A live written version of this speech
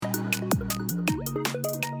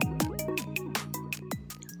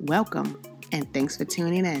Welcome, and thanks for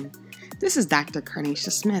tuning in. This is Dr.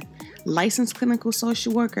 Carnisha Smith, licensed clinical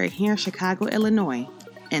social worker here in Chicago, Illinois,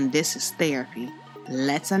 and this is Therapy.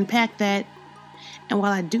 Let's unpack that. And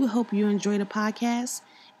while I do hope you enjoy the podcast,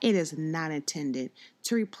 it is not intended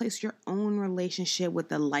to replace your own relationship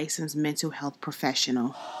with a licensed mental health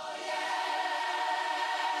professional.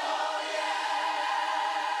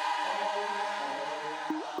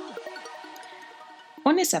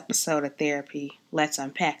 On this episode of Therapy, Let's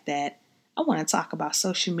Unpack That, I want to talk about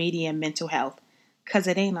social media and mental health, because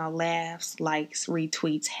it ain't all laughs, likes,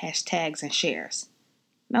 retweets, hashtags, and shares.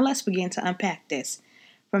 Now let's begin to unpack this,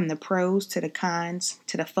 from the pros to the cons,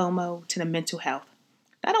 to the FOMO, to the mental health.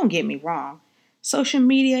 Now don't get me wrong, social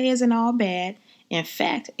media isn't all bad. In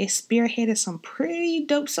fact, it spearheaded some pretty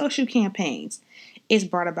dope social campaigns. It's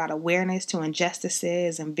brought about awareness to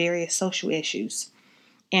injustices and various social issues.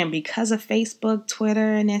 And because of Facebook,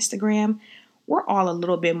 Twitter, and Instagram, we're all a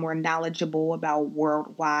little bit more knowledgeable about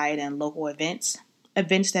worldwide and local events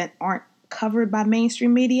that aren't covered by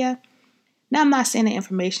mainstream media. Now, I'm not saying the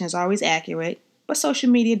information is always accurate, but social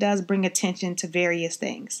media does bring attention to various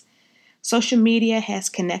things. Social media has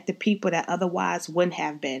connected people that otherwise wouldn't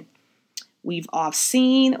have been. We've all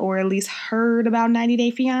seen or at least heard about 90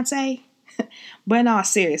 Day Fiancé. But in all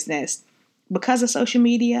seriousness, because of social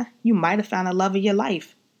media, you might have found the love of your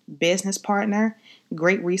life, business partner,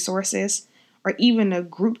 great resources, or even a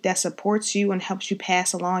group that supports you and helps you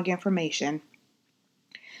pass along information.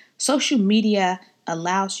 Social media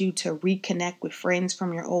allows you to reconnect with friends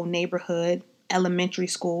from your old neighborhood, elementary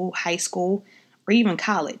school, high school, or even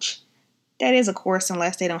college. That is, of course,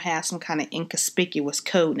 unless they don't have some kind of inconspicuous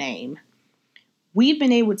code name. We've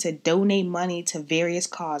been able to donate money to various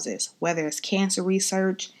causes, whether it's cancer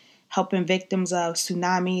research, helping victims of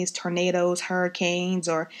tsunamis, tornadoes, hurricanes,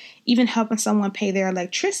 or even helping someone pay their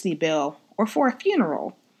electricity bill or for a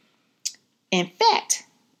funeral. In fact,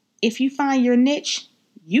 if you find your niche,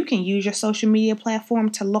 you can use your social media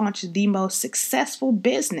platform to launch the most successful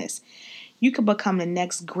business. You could become the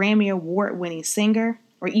next Grammy Award-winning singer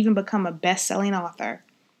or even become a best-selling author.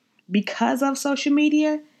 Because of social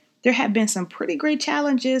media, there have been some pretty great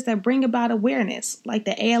challenges that bring about awareness, like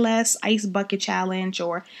the ALS Ice Bucket Challenge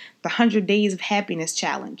or the 100 Days of Happiness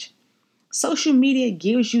Challenge. Social media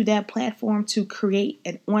gives you that platform to create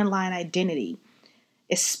an online identity,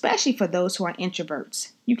 especially for those who are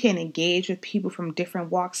introverts. You can engage with people from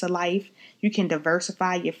different walks of life. You can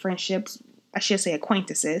diversify your friendships,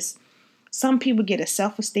 acquaintances. Some people get a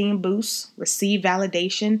self-esteem boost, receive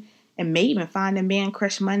validation, and may even find a man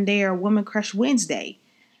crush Monday or a woman crush Wednesday.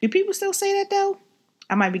 Do people still say that though?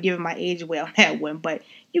 I might be giving my age away on that one, but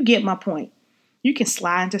you get my point. You can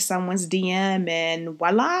slide into someone's DM and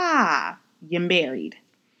voila, you're married.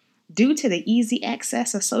 Due to the easy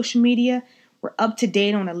access of social media, we're up to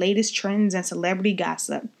date on the latest trends and celebrity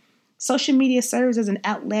gossip. Social media serves as an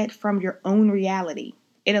outlet from your own reality.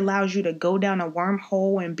 It allows you to go down a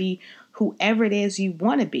wormhole and be whoever it is you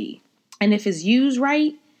want to be. And if it's used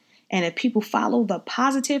right, and if people follow the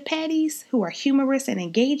positive patties who are humorous and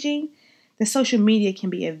engaging, then social media can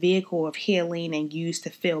be a vehicle of healing and used to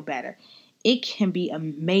feel better. It can be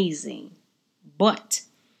amazing. But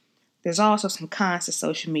there's also some cons to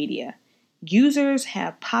social media. Users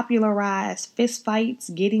have popularized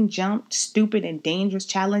fistfights, getting jumped, stupid and dangerous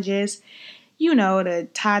challenges. You know, the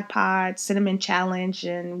Tide Pod Cinnamon Challenge,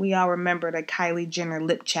 and we all remember the Kylie Jenner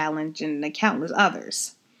Lip Challenge and the countless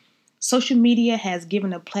others. Social media has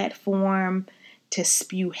given a platform to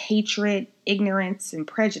spew hatred, ignorance, and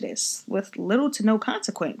prejudice with little to no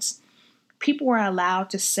consequence. People are allowed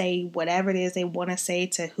to say whatever it is they want to say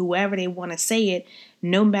to whoever they want to say it,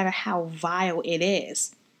 no matter how vile it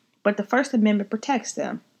is. But the First Amendment protects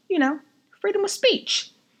them. Freedom of speech.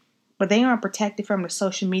 But they aren't protected from the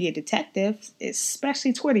social media detectives,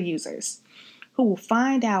 especially Twitter users, who will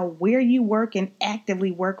find out where you work and actively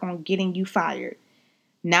work on getting you fired.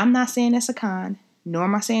 Now, I'm not saying that's a con, nor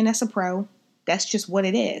am I saying that's a pro. That's just what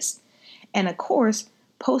it is. And of course,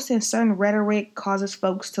 posting certain rhetoric causes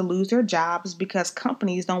folks to lose their jobs because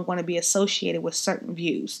companies don't want to be associated with certain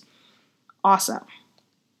views. Also,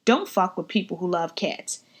 don't fuck with people who love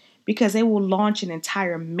cats because they will launch an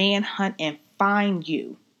entire manhunt and find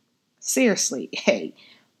you. Seriously, hey,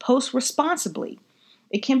 post responsibly.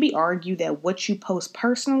 It can be argued that what you post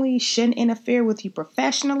personally shouldn't interfere with you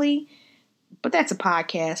professionally, but that's a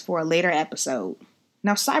podcast for a later episode.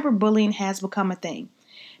 Now, cyberbullying has become a thing.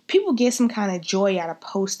 People get some kind of joy out of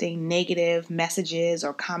posting negative messages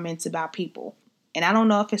or comments about people. And I don't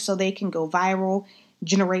know if it's so they can go viral,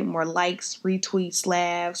 generate more likes, retweets,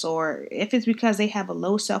 laughs, or if it's because they have a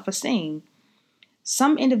low self-esteem.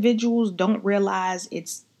 Some individuals don't realize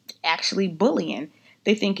it's actually bullying.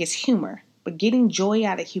 They think it's humor. But getting joy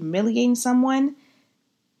out of humiliating someone,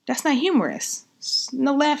 that's not humorous. There's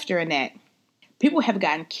no laughter in that. People have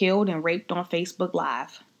gotten killed and raped on Facebook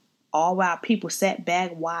Live, all while people sat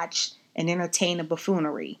back, watched, and entertained the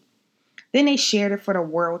buffoonery. Then they shared it for the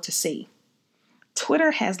world to see.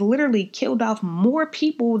 Twitter has literally killed off more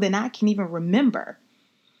people than I can even remember.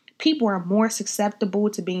 People are more susceptible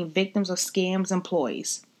to being victims of scams and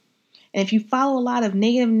ploys. And if you follow a lot of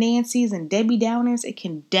negative Nancys and Debbie Downers, it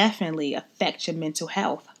can definitely affect your mental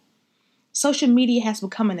health. Social media has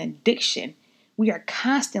become an addiction. We are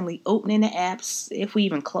constantly opening the apps, if we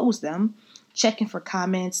even close them, checking for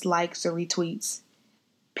comments, likes, or retweets.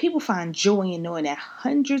 People find joy in knowing that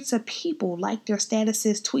hundreds of people like their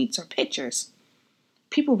statuses, tweets, or pictures.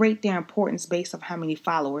 People rate their importance based on how many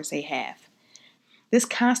followers they have. This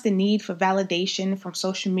constant need for validation from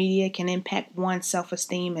social media can impact one's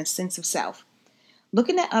self-esteem and sense of self.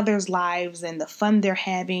 Looking at others' lives and the fun they're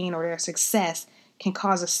having or their success can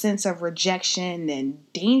cause a sense of rejection and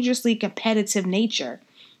dangerously competitive nature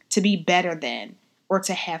to be better than or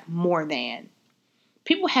to have more than.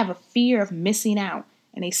 People have a fear of missing out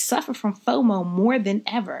and they suffer from FOMO more than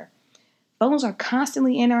ever. Phones are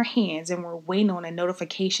constantly in our hands and we're waiting on a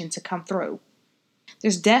notification to come through.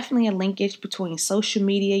 There's definitely a linkage between social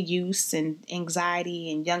media use and anxiety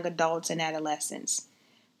in young adults and adolescents.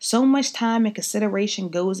 So much time and consideration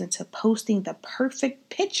goes into posting the perfect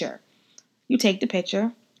picture. You take the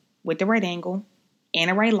picture with the right angle and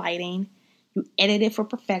the right lighting, you edit it for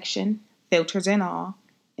perfection, filters and all,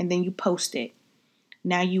 and then you post it.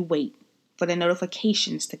 Now you wait for the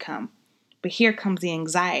notifications to come. But here comes the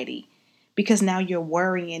anxiety because now you're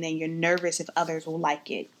worrying and you're nervous if others will like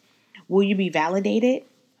it. Will you be validated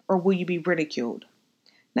or will you be ridiculed?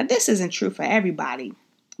 Now, this isn't true for everybody,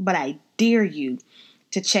 but I dare you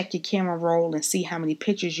to check your camera roll and see how many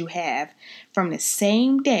pictures you have from the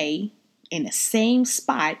same day in the same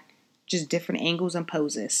spot, just different angles and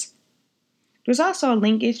poses. There's also a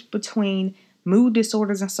linkage between mood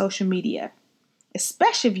disorders and social media,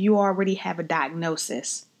 especially if you already have a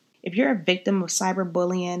diagnosis. If you're a victim of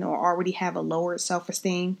cyberbullying or already have a lowered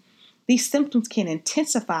self-esteem, these symptoms can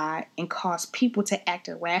intensify and cause people to act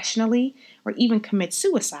irrationally or even commit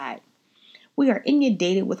suicide. We are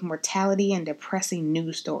inundated with mortality and depressing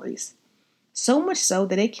news stories. So much so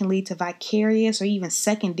that it can lead to vicarious or even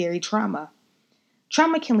secondary trauma.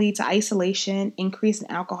 Trauma can lead to isolation, increase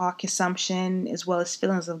in alcohol consumption, as well as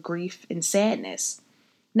feelings of grief and sadness.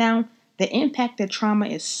 Now, the impact of trauma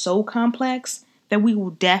is so complex that we will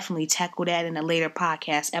definitely tackle that in a later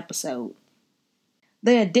podcast episode.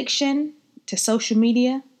 The addiction to social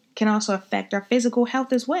media can also affect our physical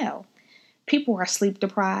health as well. People are sleep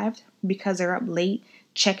deprived because they're up late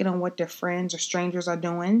checking on what their friends or strangers are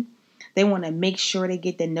doing. They want to make sure they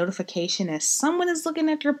get the notification that someone is looking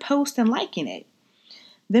at their post and liking it.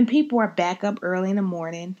 Then people are back up early in the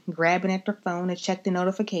morning, grabbing at their phone to check the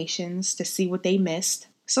notifications to see what they missed.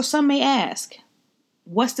 So some may ask,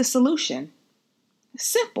 what's the solution?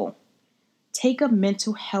 Simple. Take a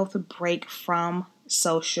mental health break from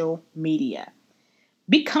social media.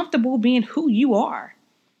 Be comfortable being who you are.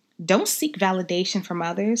 Don't seek validation from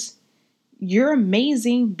others. You're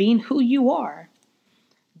amazing being who you are.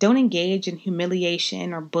 Don't engage in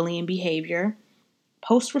humiliation or bullying behavior.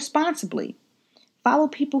 Post responsibly. Follow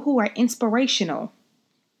people who are inspirational.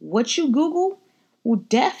 What you Google will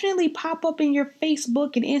definitely pop up in your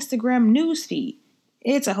Facebook and Instagram newsfeed.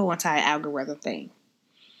 It's a whole entire algorithm thing.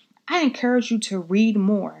 I encourage you to read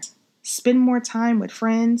more. Spend more time with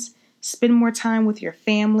friends. Spend more time with your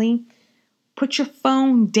family. Put your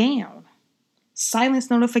phone down. Silence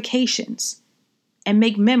notifications. And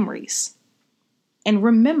make memories. And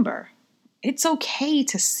remember, it's okay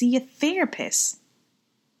to see a therapist.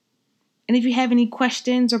 And if you have any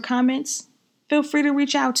questions or comments, feel free to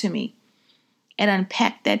reach out to me at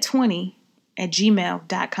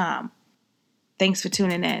unpackthat20@gmail.com. Thanks for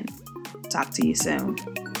tuning in. Talk to you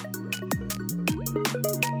soon.